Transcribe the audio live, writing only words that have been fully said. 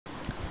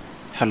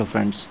Hello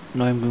friends,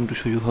 now I'm going to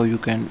show you how you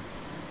can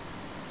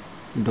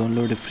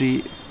download a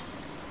free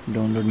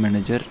download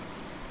manager,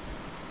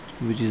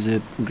 which is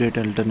a great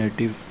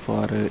alternative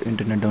for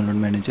internet download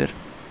manager.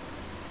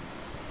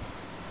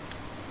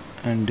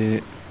 And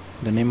the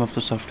name of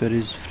the software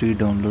is free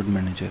download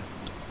manager.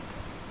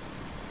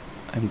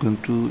 I'm going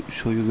to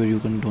show you where you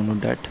can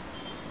download that.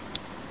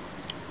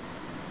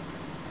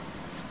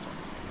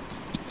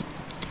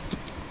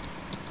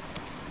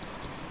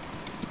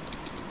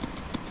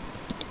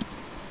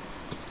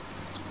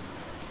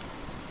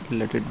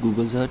 Let it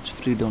Google search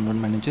free download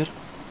manager,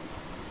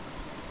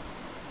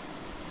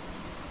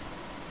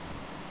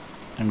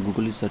 and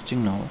Google is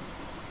searching now.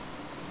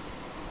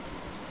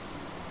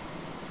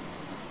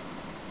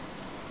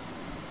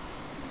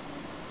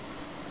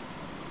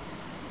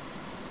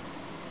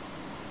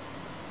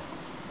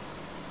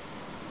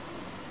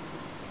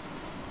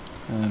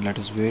 Let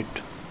us wait.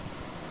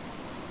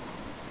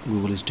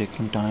 Google is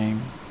taking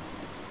time.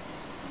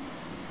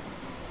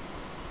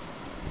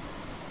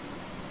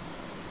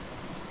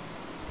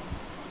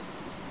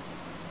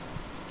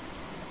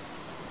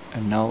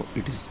 And now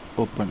it is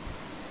open.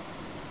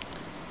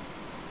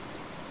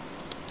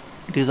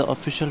 It is the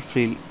official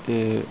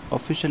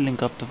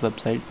link of the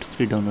website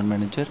free download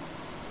manager.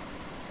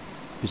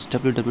 It's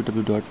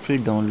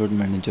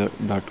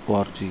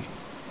www.freedownloadmanager.org.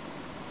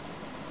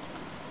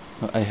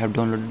 Now I have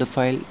downloaded the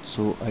file,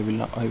 so I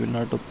will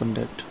not open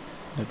that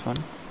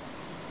one.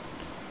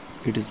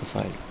 It is the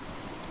file,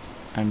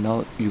 and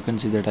now you can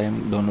see that I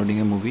am downloading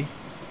a movie.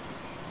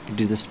 It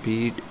is the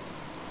speed.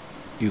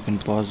 You can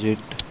pause it.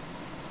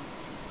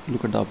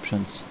 Look at the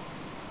options,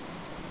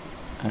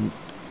 and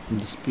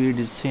the speed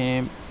is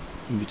same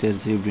which I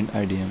received in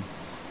IDM.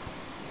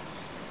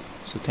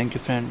 So thank you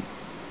friend,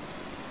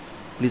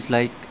 please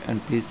like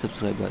and please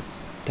subscribe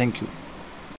us. Thank you.